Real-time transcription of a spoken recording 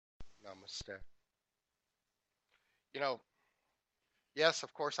Namaste. You know, yes,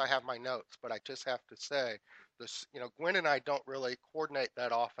 of course I have my notes, but I just have to say this, Gwen and I don't really coordinate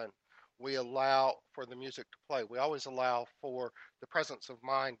that often. We allow for the music to play. We always allow for the presence of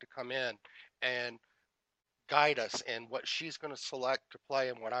mind to come in and guide us in what she's going to select to play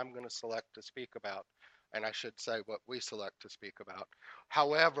and what I'm going to select to speak about. And I should say what we select to speak about.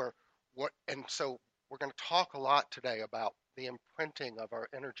 However, so we're going to talk a lot today about the imprinting of our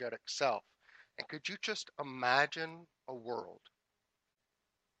energetic self. And could you just imagine a world,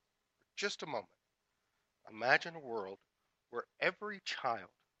 just a moment, imagine a world where every child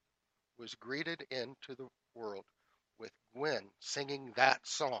was greeted into the world with Gwen singing that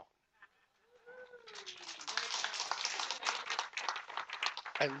song,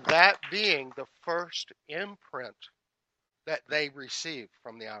 and that being the first imprint that they receive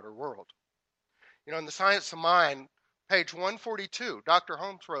from the outer world. In The Science of Mind, page 142, Dr.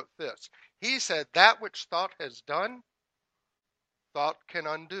 Holmes wrote this. He said, "That which thought has done, thought can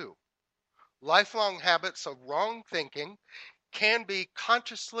undo. Lifelong habits of wrong thinking can be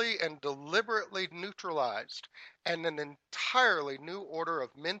consciously and deliberately neutralized, and an entirely new order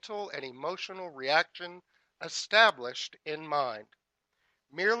of mental and emotional reaction established in mind.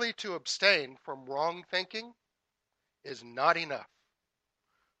 Merely to abstain from wrong thinking is not enough.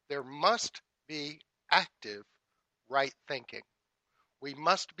 There must be active right thinking. We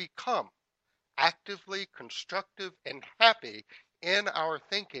must become actively constructive and happy in our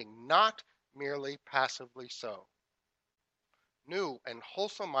thinking, not merely passively so. New and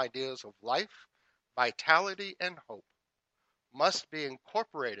wholesome ideas of life, vitality, and hope must be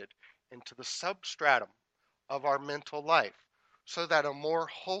incorporated into the substratum of our mental life so that a more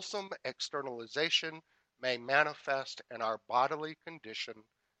wholesome externalization may manifest in our bodily condition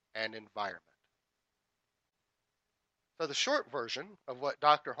and environment." So, the short version of what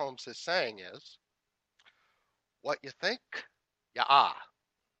Dr. Holmes is saying is what you think, you are.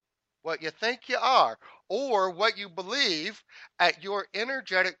 What you think you are, or what you believe at your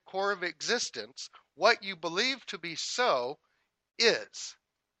energetic core of existence, what you believe to be so is.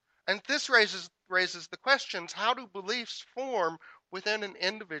 And this raises the questions: how do beliefs form within an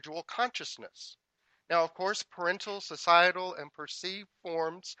individual consciousness? Now, of course, parental, societal, and perceived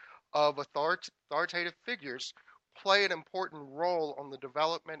forms of authoritative figures play an important role on the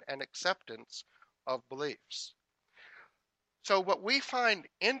development and acceptance of beliefs. So, what we find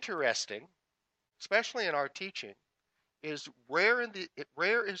interesting, especially in our teaching, is rare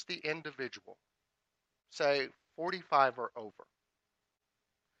is the individual, say 45 or over.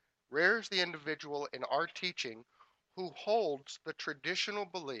 Rare is the individual in our teaching who holds the traditional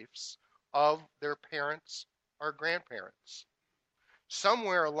beliefs of their parents or grandparents.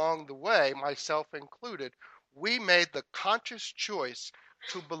 Somewhere along the way, myself included, we made the conscious choice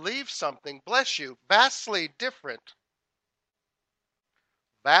to believe something, bless you, vastly different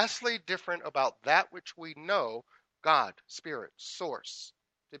about that which we know God, Spirit, Source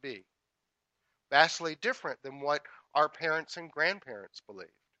to be. Vastly different than what our parents and grandparents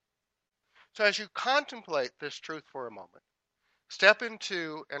believed. So as you contemplate this truth for a moment, step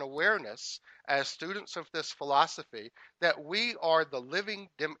into an awareness as students of this philosophy that we are the living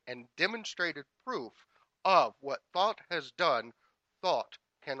and demonstrated proof of what thought has done, thought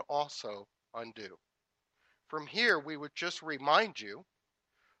can also undo. From here, we would just remind you,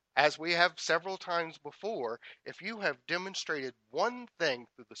 as we have several times before, if you have demonstrated one thing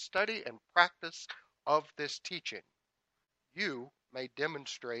through the study and practice of this teaching, you may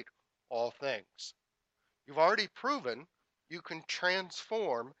demonstrate all things. You've already proven you can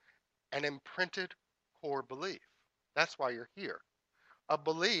transform an imprinted core belief. That's why you're here. A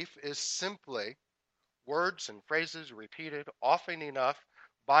belief is simply words and phrases repeated often enough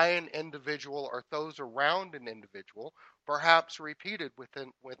by an individual or those around an individual, perhaps repeated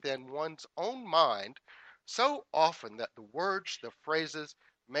within one's own mind so often that the words, the phrases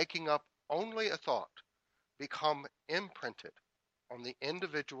making up only a thought become imprinted on the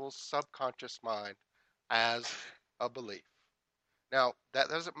individual's subconscious mind as a belief. Now, that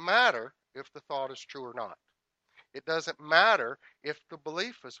doesn't matter if the thought is true or not. It doesn't matter if the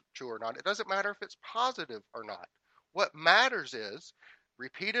belief is true or not. It doesn't matter if it's positive or not. What matters is,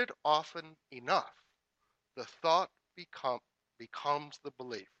 repeated often enough, the thought becomes the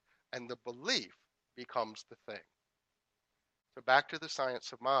belief, and the belief becomes the thing. So back to the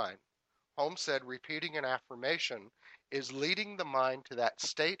science of mind. Holmes said repeating an affirmation is leading the mind to that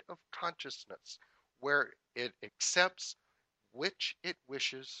state of consciousness where it accepts which it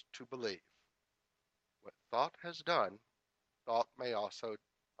wishes to believe. What thought has done, thought may also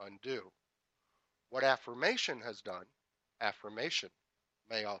undo. What affirmation has done, affirmation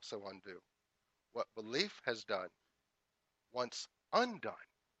may also undo. What belief has done, once undone,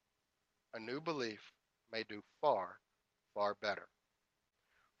 a new belief may do far, far better.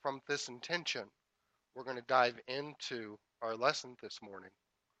 From this intention, we're going to dive into our lesson this morning,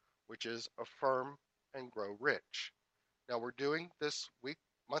 which is Affirm and Grow Rich. Now, we're doing this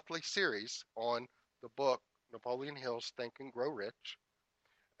monthly series on the book Napoleon Hill's Think and Grow Rich,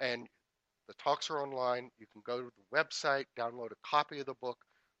 and the talks are online. You can go to the website, download a copy of the book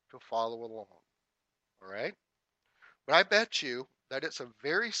to follow along. All right? But I bet you that it's a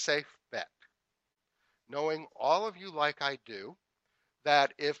very safe bet, knowing all of you like I do,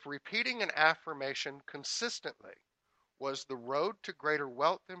 that if repeating an affirmation consistently was the road to greater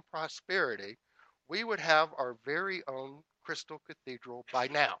wealth and prosperity, we would have our very own Crystal Cathedral by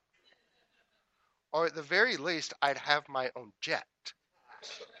now. Or at the very least, I'd have my own jet.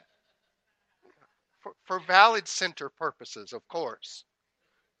 For valid center purposes, of course.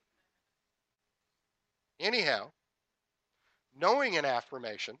 Anyhow, knowing an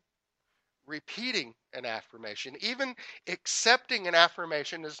affirmation, repeating an affirmation, even accepting an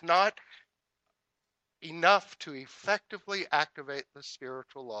affirmation is not enough to effectively activate the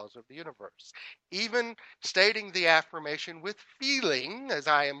spiritual laws of the universe. Even stating the affirmation with feeling, as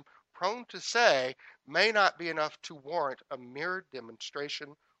I am prone to say, may not be enough to warrant a mere demonstration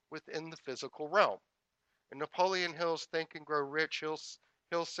within the physical realm. In Napoleon Hill's Think and Grow Rich,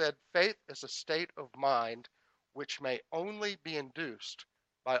 Hill said, faith is a state of mind which may only be induced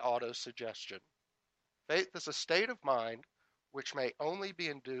by autosuggestion. Faith is a state of mind which may only be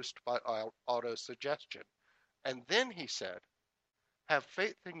induced by autosuggestion. And then he said, have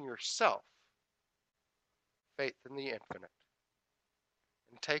faith in yourself, faith in the infinite.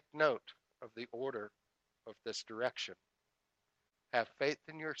 And take note of the order of this direction. Have faith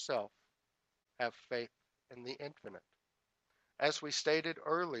in yourself, have faith in the infinite. As we stated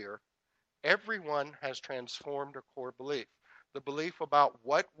earlier, everyone has transformed a core belief, the belief about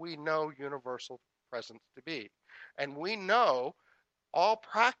what we know universal presence to be. And we know all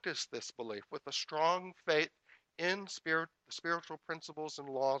practice this belief with a strong faith in the spiritual principles and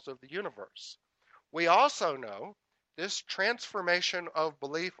laws of the universe. We also know this transformation of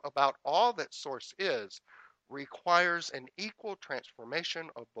belief about all that Source is requires an equal transformation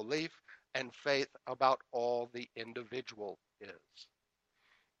of belief and faith about all the individual is.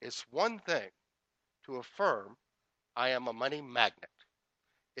 It's one thing to affirm, I am a money magnet.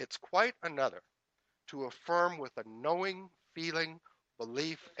 It's quite another to affirm with a knowing, feeling,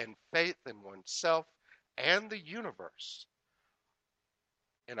 belief, and faith in oneself and the universe,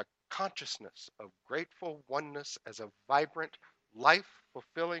 in a consciousness of grateful oneness as a vibrant,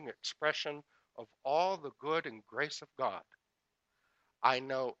 life-fulfilling expression of all the good and grace of God. I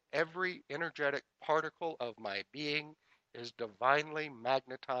know every energetic particle of my being is divinely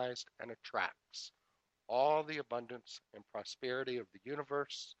magnetized and attracts all the abundance and prosperity of the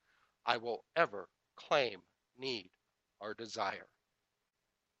universe I will ever claim, need, or desire.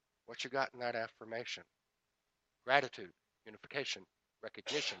 What you got in that affirmation? Gratitude, unification,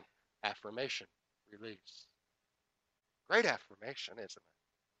 recognition, affirmation, release. Great affirmation, isn't it?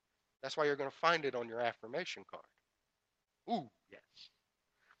 That's why you're going to find it on your affirmation card. Ooh, yes.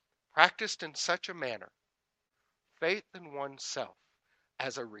 Practiced in such a manner, faith in oneself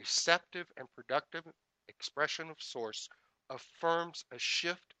as a receptive and productive expression of Source affirms a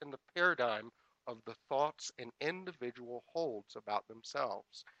shift in the paradigm of the thoughts an individual holds about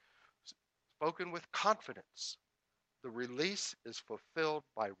themselves. Spoken with confidence, the release is fulfilled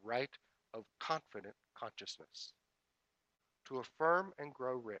by right of confident consciousness. To affirm and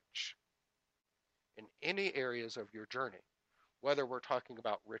grow rich in any areas of your journey, whether we're talking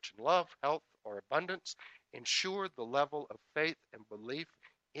about rich in love, health, or abundance, ensure the level of faith and belief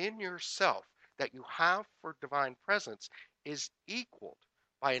in yourself that you have for divine presence is equaled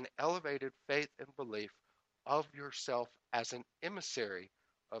by an elevated faith and belief of yourself as an emissary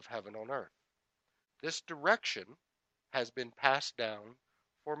of heaven on earth. This direction has been passed down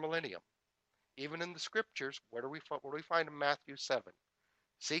for millennium. Even in the scriptures, what do we find in Matthew 7?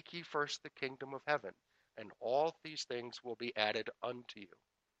 Seek ye first the kingdom of heaven, and all these things will be added unto you.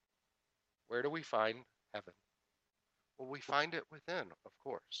 Where do we find heaven? Well, we find it within, of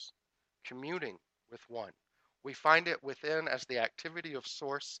course, communing with one. We find it within as the activity of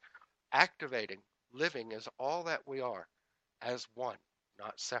Source, activating, living as all that we are, as one,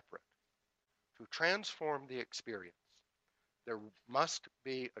 not separate. To transform the experience, there must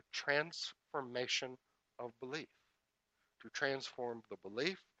be a transformation of belief. To transform the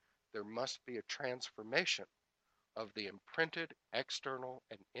belief, there must be a transformation of the imprinted external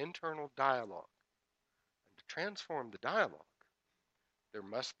and internal dialogue. And to transform the dialogue, There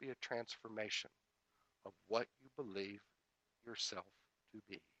must be a transformation of what you believe yourself to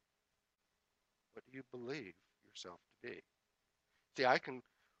be. What do you believe yourself to be? See, I can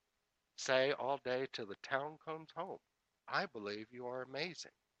say all day till the town comes home, I believe you are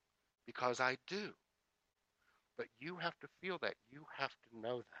amazing because I do. But you have to feel that. You have to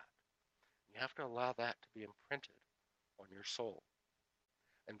know that. You have to allow that to be imprinted on your soul.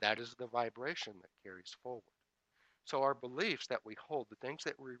 And that is the vibration that carries forward. So our beliefs that we hold, the things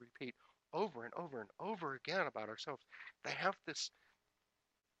that we repeat over and over and over again about ourselves, they have this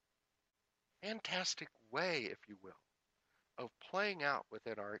fantastic way, if you will, of playing out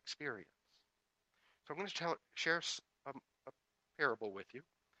within our experience. So I'm going to share a parable with you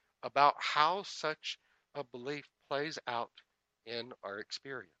about how such a belief plays out in our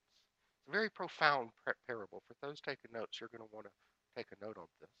experience. It's a very profound parable. For those taking notes, you're going to want to take a note on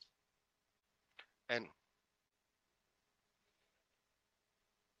this. And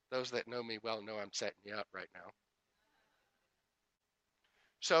those that know me well know I'm setting you up right now.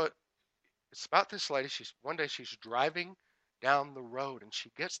 So it's about this lady. One day she's driving down the road and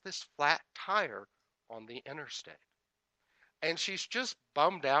she gets this flat tire on the interstate. And she's just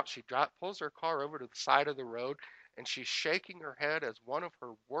bummed out. She pulls her car over to the side of the road and she's shaking her head as one of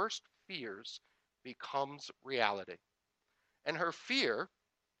her worst fears becomes reality. And her fear,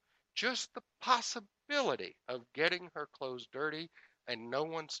 just the possibility of getting her clothes dirty and no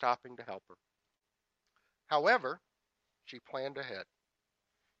one stopping to help her. However, she planned ahead.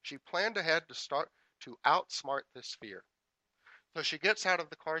 She planned ahead to outsmart this fear. So she gets out of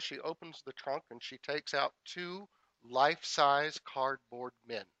the car, she opens the trunk, and she takes out two life-size cardboard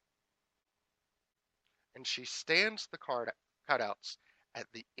men. And she stands the cutouts at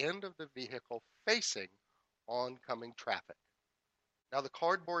the end of the vehicle facing oncoming traffic. Now the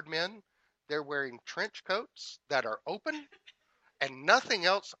cardboard men, they're wearing trench coats that are open and nothing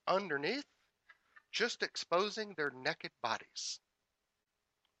else underneath, just exposing their naked bodies.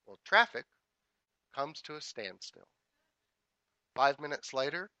 Well, traffic comes to a standstill. 5 minutes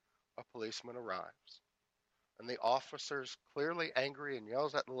later, a policeman arrives. And the officer's clearly angry and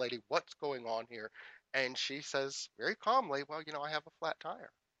yells at the lady, "What's going on here?" And she says very calmly, "Well, I have a flat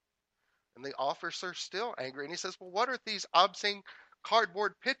tire." And the officer's still angry and he says, "Well, what are these obscene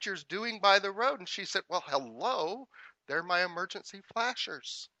cardboard pictures doing by the road?" And she said, "Well, hello, they're my emergency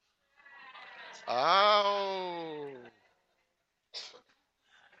flashers." Oh.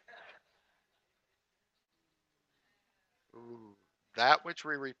 Ooh. That which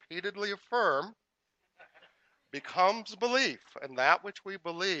we repeatedly affirm becomes belief, and that which we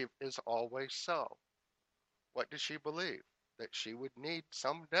believe is always so. What did she believe? That she would need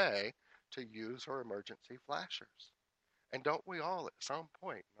someday to use her emergency flashers. And don't we all at some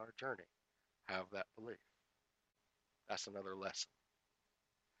point in our journey have that belief? That's another lesson.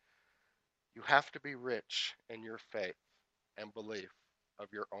 You have to be rich in your faith and belief of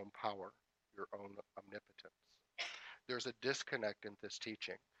your own power, your own omnipotence. There's a disconnect in this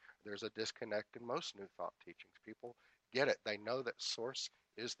teaching. There's a disconnect in most New Thought teachings. People get it. They know that Source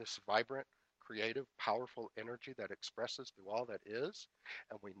is this vibrant, creative, powerful energy that expresses through all that is.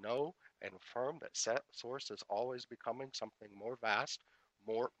 And we know and affirm that Source is always becoming something more vast,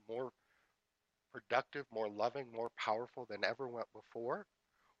 more productive, more loving, more powerful than ever went before.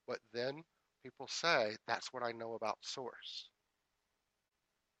 But then people say, "That's what I know about Source,"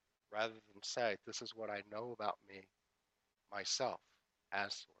 rather than say, "This is what I know about me, myself,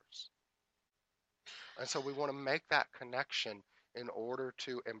 as Source." And so we want to make that connection in order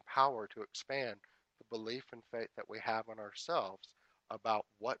to empower, to expand the belief and faith that we have in ourselves about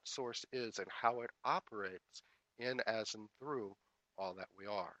what Source is and how it operates in, as, and through all that we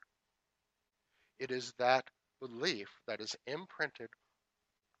are. It is that belief that is imprinted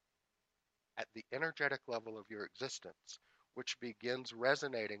at the energetic level of your existence which begins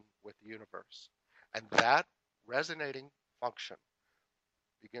resonating with the universe. And that resonating function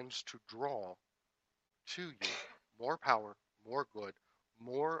begins to draw to you more power, more good,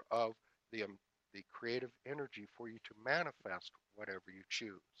 more of the creative energy for you to manifest whatever you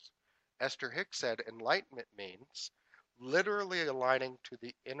choose. Esther Hicks said, "Enlightenment means literally aligning to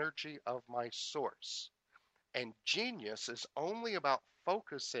the energy of my source. And genius is only about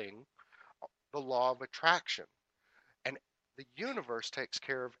focusing the law of attraction. And the universe takes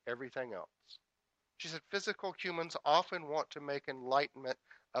care of everything else." She said, "Physical humans often want to make enlightenment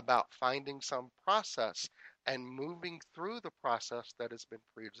about finding some process and moving through the process that has been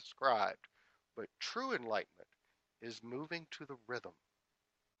prescribed. But true enlightenment is moving to the rhythm,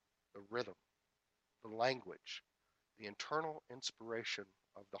 the language, the internal inspiration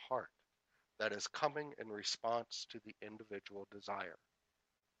of the heart that is coming in response to the individual desire."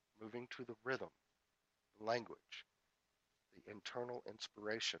 moving to the rhythm, the language, the internal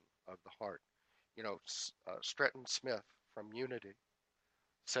inspiration of the heart. You know, Stretton Smith from Unity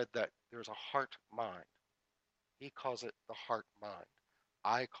said that there's a heart mind. He calls it the heart mind.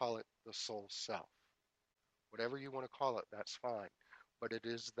 I call it the soul self. Whatever you want to call it, that's fine. But it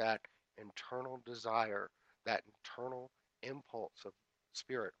is that internal desire, that internal impulse of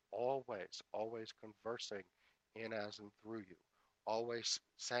spirit, always, always conversing in, as, and through you, always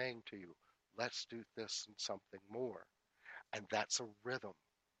saying to you, let's do this and something more. And that's a rhythm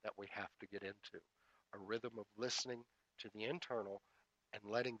that we have to get into, a rhythm of listening to the internal and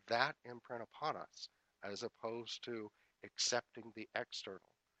letting that imprint upon us, as opposed to accepting the external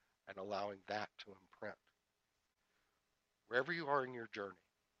and allowing that to imprint. Wherever you are in your journey,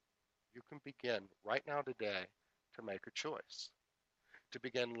 you can begin right now today to make a choice, to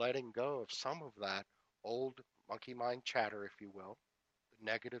begin letting go of some of that old monkey mind chatter, if you will, the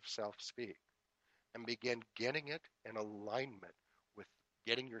negative self speak, and begin getting it in alignment with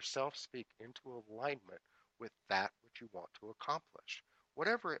getting your self speak into alignment with that which you want to accomplish,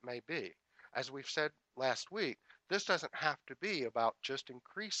 whatever it may be. As we've said last week, this doesn't have to be about just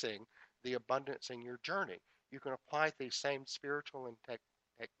increasing the abundance in your journey. You can apply these same spiritual and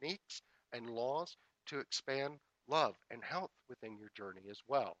techniques and laws to expand love and health within your journey as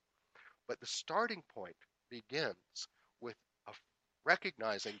well. But the starting point begins with a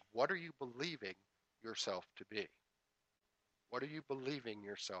recognizing, what are you believing yourself to be? What are you believing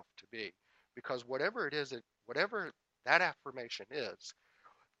yourself to be? Because whatever it is, whatever that affirmation is,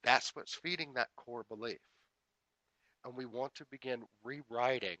 that's what's feeding that core belief. And we want to begin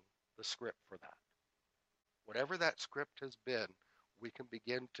rewriting the script for that. Whatever that script has been, we can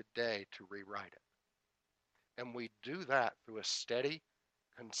begin today to rewrite it. And we do that through a steady,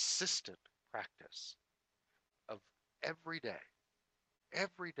 consistent practice of every day,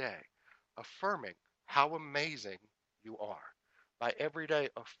 affirming how amazing you are. By every day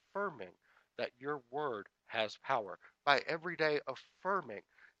affirming that your word has power. By every day affirming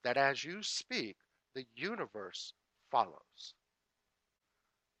that as you speak, the universe follows.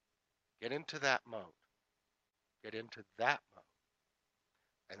 Get into that mode. Get into that mode.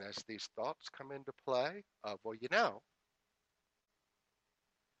 And as these thoughts come into play of, well,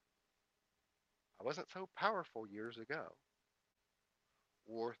 I wasn't so powerful years ago,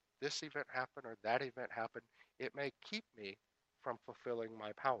 or this event happened or that event happened, it may keep me from fulfilling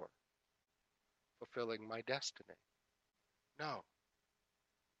my power, fulfilling my destiny. No,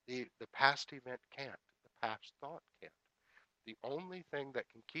 the past event can't. The past thought can't. The only thing that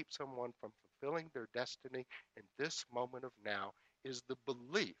can keep someone from fulfilling their destiny in this moment of now is the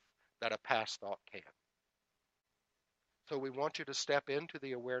belief that a past thought can. So we want you to step into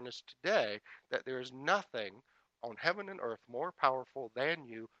the awareness today that there is nothing on heaven and earth more powerful than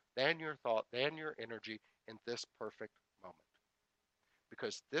you, than your thought, than your energy in this perfect moment.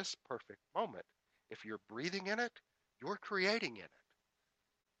 Because this perfect moment, if you're breathing in it, you're creating in it.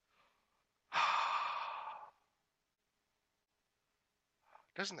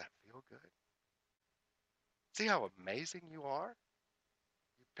 Doesn't that feel good? See how amazing you are?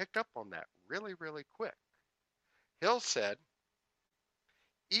 You picked up on that really, really quick. Hill said,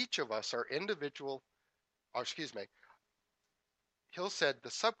 each of us are individual, or excuse me, Hill said the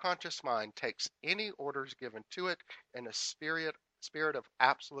subconscious mind takes any orders given to it in a spirit of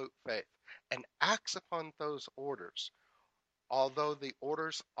absolute faith and acts upon those orders, although the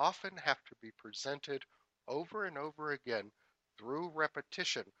orders often have to be presented over and over again through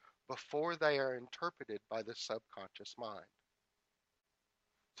repetition before they are interpreted by the subconscious mind.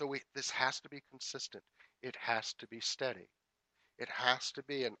 So this has to be consistent. It has to be steady. It has to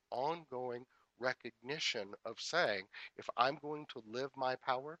be an ongoing recognition of saying, if I'm going to live my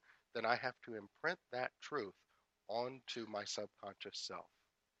power, then I have to imprint that truth onto my subconscious self.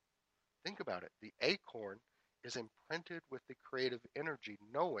 Think about it. The acorn is imprinted with the creative energy,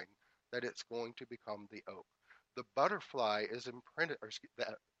 knowing that it's going to become the oak. The butterfly is imprinted, or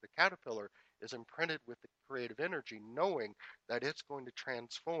the caterpillar is imprinted with the creative energy, knowing that it's going to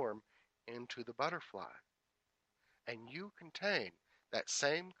transform into the butterfly. And you contain that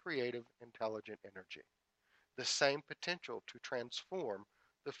same creative, intelligent energy, the same potential to transform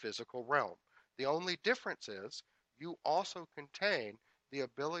the physical realm. The only difference is you also contain the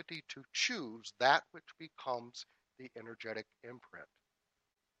ability to choose that which becomes the energetic imprint,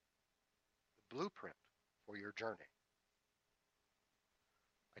 the blueprint for your journey.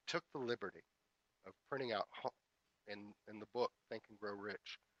 I took the liberty of printing out in the book Think and Grow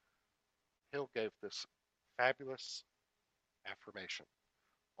Rich. Hill gave this fabulous affirmation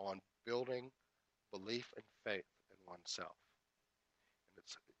on building belief and faith in oneself. And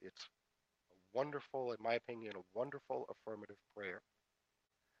It's a wonderful, in my opinion, a wonderful affirmative prayer.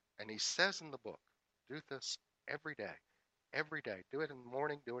 And he says in the book, do this every day, every day. Do it in the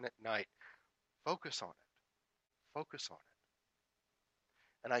morning, do it at night. Focus on it. Focus on it.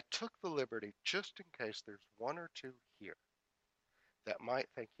 And I took the liberty, just in case there's one or two here that might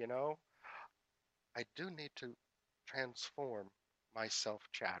think, I do need to transform my self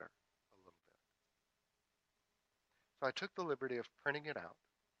chatter a little bit. So I took the liberty of printing it out.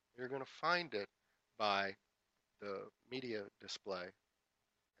 You're going to find it by the media display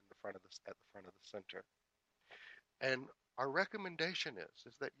in the front of at the front of the center. And our recommendation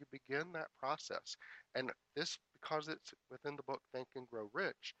is that you begin that process. And this, because it's within the book Think and Grow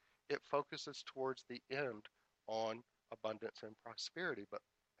Rich, it focuses towards the end on abundance and prosperity. But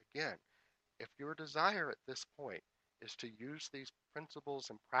again, if your desire at this point is to use these principles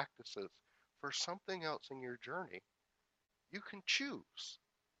and practices for something else in your journey, you can choose.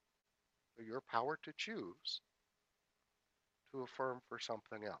 Your power to choose to affirm for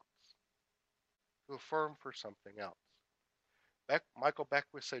something else. To affirm for something else. Michael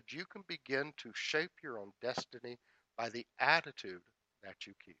Beckwith said, you can begin to shape your own destiny by the attitude that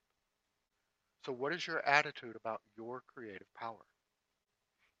you keep. So what is your attitude about your creative power?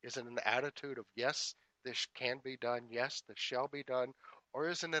 Is it an attitude of, yes, this can be done, yes, this shall be done, or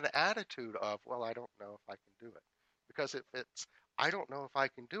is it an attitude of, well, I don't know if I can do it? Because if it's, I don't know if I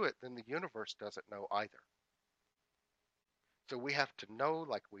can do it, then the universe doesn't know either. So we have to know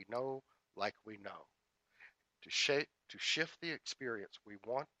like we know, like we know. To shift the experience, we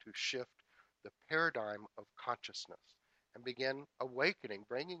want to shift the paradigm of consciousness and begin awakening,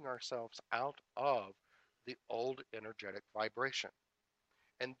 bringing ourselves out of the old energetic vibration.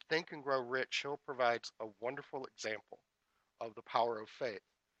 And Think and Grow Rich, Hill provides a wonderful example of the power of faith.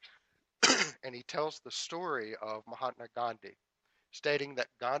 And he tells the story of Mahatma Gandhi, stating that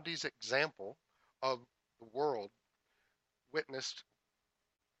Gandhi's example of the world witnessed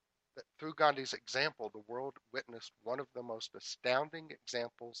that through Gandhi's example, the world witnessed one of the most astounding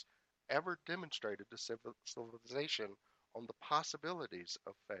examples ever demonstrated to civilization on the possibilities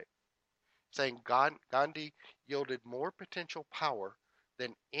of faith, saying Gandhi yielded more potential power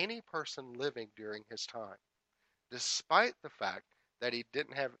than any person living during his time, despite the fact that he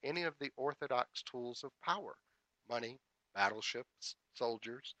didn't have any of the orthodox tools of power: money, battleships,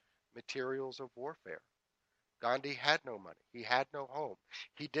 soldiers, materials of warfare. Gandhi had no money. He had no home.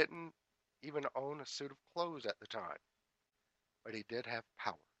 He didn't even own a suit of clothes at the time, but he did have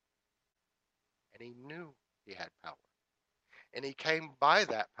power. And he knew he had power. And he came by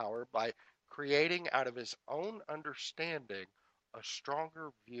that power by creating out of his own understanding a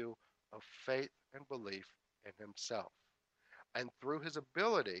stronger view of faith and belief in himself. And through his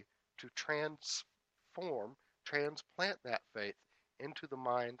ability to transplant that faith into the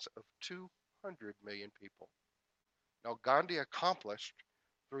minds of 200 million people. Now, Gandhi accomplished,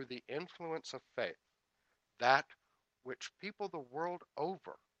 through the influence of faith, that which people the world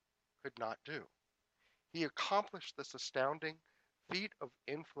over could not do. He accomplished this astounding feat of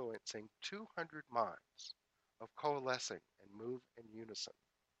influencing 200 minds, of coalescing and move in unison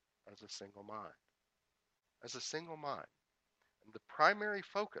as a single mind. As a single mind. And the primary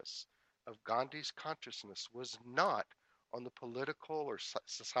focus of Gandhi's consciousness was not on the political or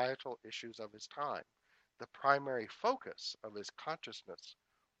societal issues of his time. The primary focus of his consciousness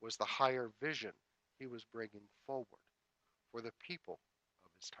was the higher vision he was bringing forward for the people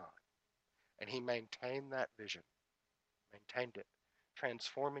of his time. And he maintained that vision, maintained it,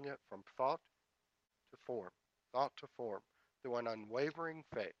 transforming it from thought to form, through an unwavering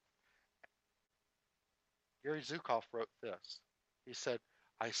faith. Gary Zukav wrote this. He said,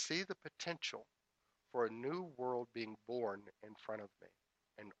 I see the potential for a new world being born in front of me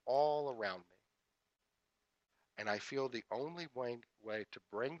and all around me. And I feel the only way to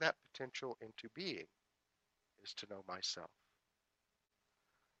bring that potential into being is to know myself.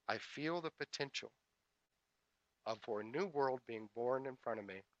 I feel the potential for a new world being born in front of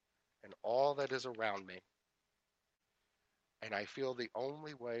me and all that is around me. And I feel the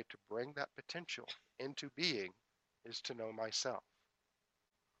only way to bring that potential into being is to know myself.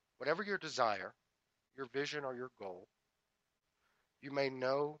 Whatever your desire, your vision, or your goal, you may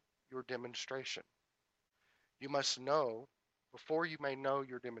know your demonstration. You must know, before you may know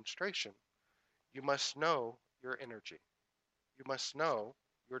your demonstration, you must know your energy. You must know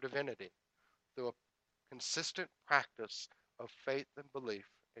your divinity through a consistent practice of faith and belief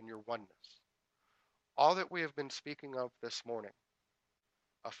in your oneness. All that we have been speaking of this morning,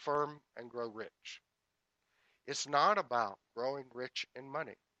 affirm and grow rich. It's not about growing rich in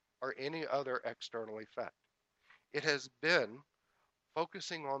money or any other external effect. It has been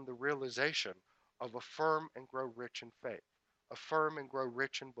focusing on the realization of affirm and grow rich in faith, affirm and grow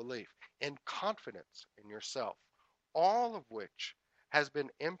rich in belief, in confidence in yourself, all of which has been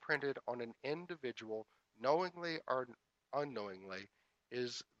imprinted on an individual, knowingly or unknowingly,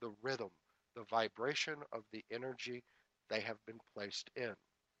 is the rhythm, the vibration of the energy they have been placed in.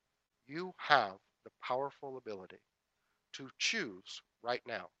 You have the powerful ability to choose right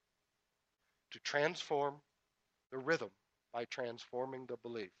now to transform the rhythm by transforming the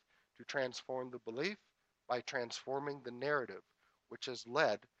belief, to transform the belief by transforming the narrative, which has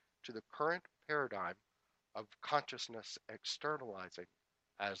led to the current paradigm of consciousness externalizing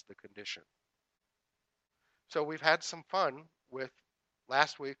as the condition. So we've had some fun with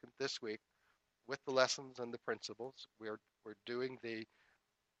last week and this week with the lessons and the principles. We're doing the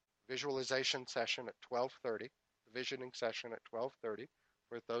visualization session at 12:30, the visioning session at 12:30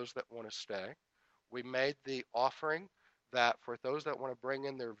 for those that want to stay. We made the offering that for those that want to bring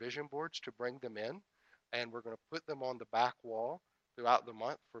in their vision boards to bring them in, and we're going to put them on the back wall throughout the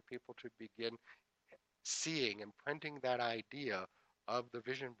month for people to begin seeing and printing that idea of the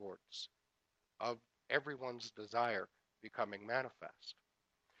vision boards, of everyone's desire becoming manifest.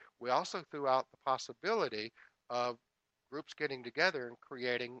 We also threw out the possibility of groups getting together and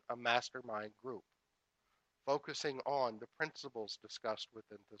creating a mastermind group, focusing on the principles discussed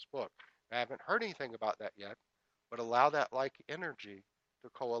within this book. I haven't heard anything about that yet, but allow that like energy to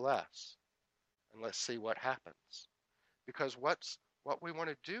coalesce and let's see what happens. Because what we want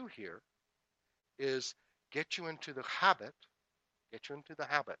to do here is get you into the habit, get you into the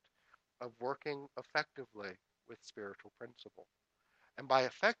habit of working effectively with spiritual principle. And by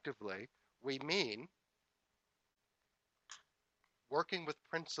effectively, we mean working with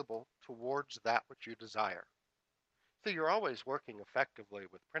principle towards that which you desire. So you're always working effectively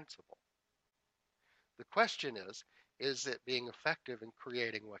with principle. The question is it being effective in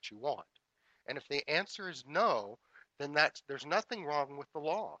creating what you want? And if the answer is no, then there's nothing wrong with the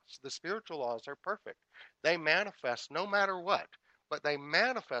laws. The spiritual laws are perfect. They manifest no matter what, but they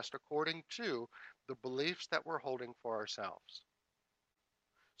manifest according to the beliefs that we're holding for ourselves.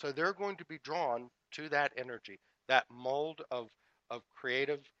 So they're going to be drawn to that energy, that mold of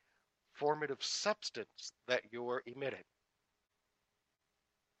creative, formative substance that you're emitting.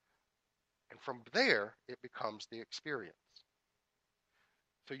 And from there, it becomes the experience.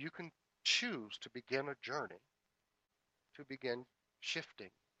 So you can choose to begin a journey to begin shifting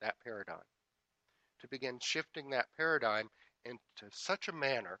that paradigm, to begin shifting that paradigm into such a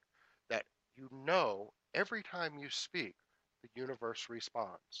manner that you know every time you speak, the universe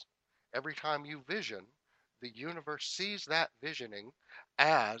responds. Every time you vision, the universe sees that visioning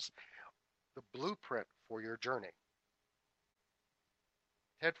as the blueprint for your journey.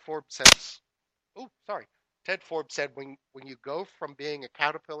 Ted Forbes says, oh, sorry. Ted Forbes said when you go from being a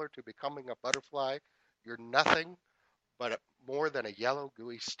caterpillar to becoming a butterfly, you're nothing but more than a yellow,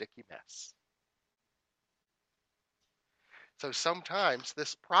 gooey, sticky mess. So sometimes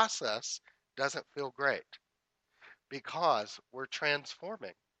this process doesn't feel great because we're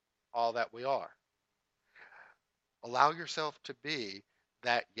transforming all that we are. Allow yourself to be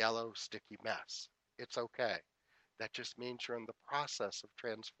that yellow, sticky mess. It's okay. That just means you're in the process of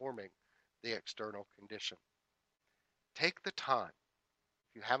transforming the external condition. Take the time,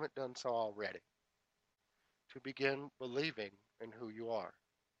 if you haven't done so already, to begin believing in who you are.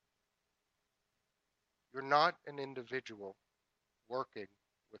 You're not an individual working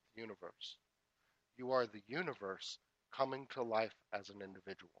with the universe. You are the universe coming to life as an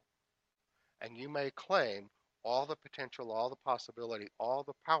individual. And you may claim all the potential, all the possibility, all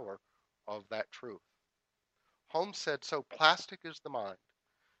the power of that truth. Holmes said, so plastic is the mind,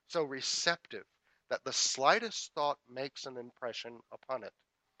 so receptive that the slightest thought makes an impression upon it.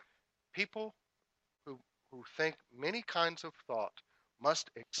 People who think many kinds of thought must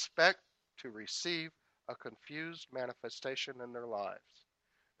expect to receive a confused manifestation in their lives.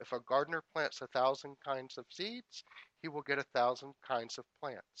 If a gardener plants 1,000 kinds of seeds, he will get 1,000 kinds of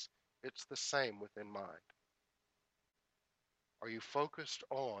plants. It's the same within mind. Are you focused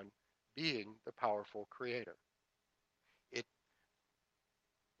on being the powerful creator? It,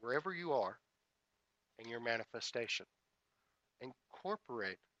 wherever you are in your manifestation,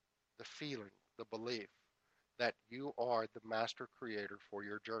 incorporate the feeling, the belief that you are the master creator for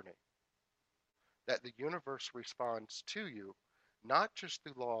your journey, that the universe responds to you not just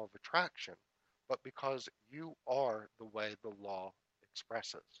through law of attraction, but because you are the way the law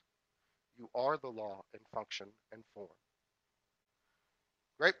expresses. You are the law in function and form.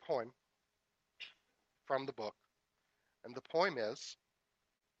 Great poem from the book. And the poem is,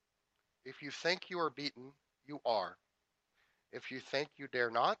 if you think you are beaten, you are. If you think you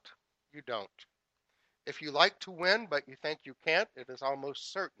dare not, you don't. If you like to win but you think you can't, it is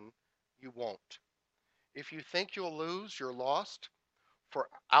almost certain you won't. If you think you'll lose, you're lost. For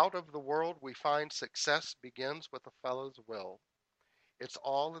out of the world we find success begins with a fellow's will. It's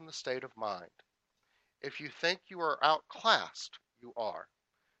all in the state of mind. If you think you are outclassed, you are.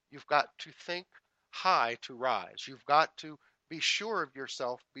 You've got to think high to rise. You've got to be sure of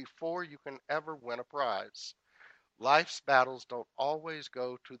yourself before you can ever win a prize. Life's battles don't always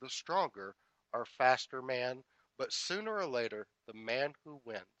go to the stronger or faster man, but sooner or later, the man who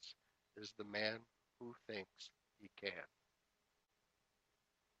wins is the man who thinks he can.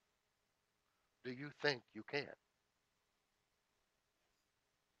 Do you think you can?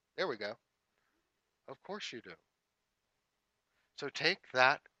 There we go. Of course you do. So take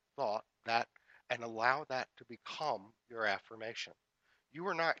that thought, that, and allow that to become your affirmation. You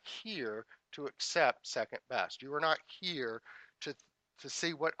are not here to accept second best. You are not here to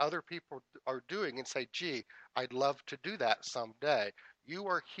see what other people are doing and say, gee, I'd love to do that someday. You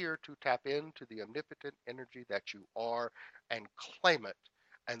are here to tap into the omnipotent energy that you are and claim it,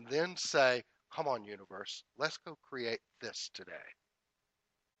 and then say, come on, universe, let's go create this today.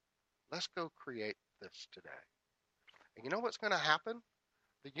 Let's go create this today. And you know what's going to happen?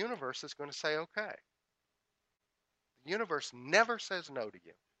 The universe is going to say, okay. The universe never says no to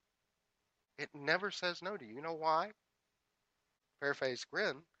you. It never says no to you. You know why? Fairface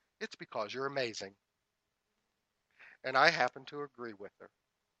grin. It's because you're amazing. And I happen to agree with her.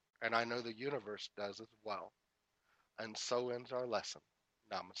 And I know the universe does as well. And so ends our lesson.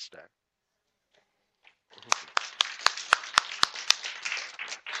 Namaste.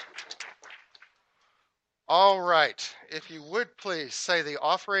 All right. If you would please say the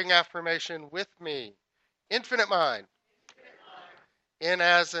offering affirmation with me. Infinite mind, in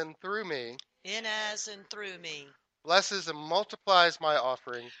as and through me, in as and through me, blesses and multiplies my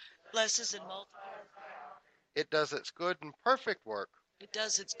offering. blesses and multiplies. It does its good and perfect work It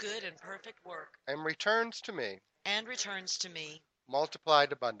does its good and perfect work and returns to me and returns to me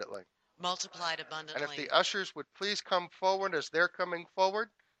multiplied abundantly. multiplied And abundantly. if the ushers would please come forward as they're coming forward,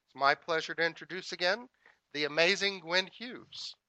 it's my pleasure to introduce again the amazing Gwen Hughes.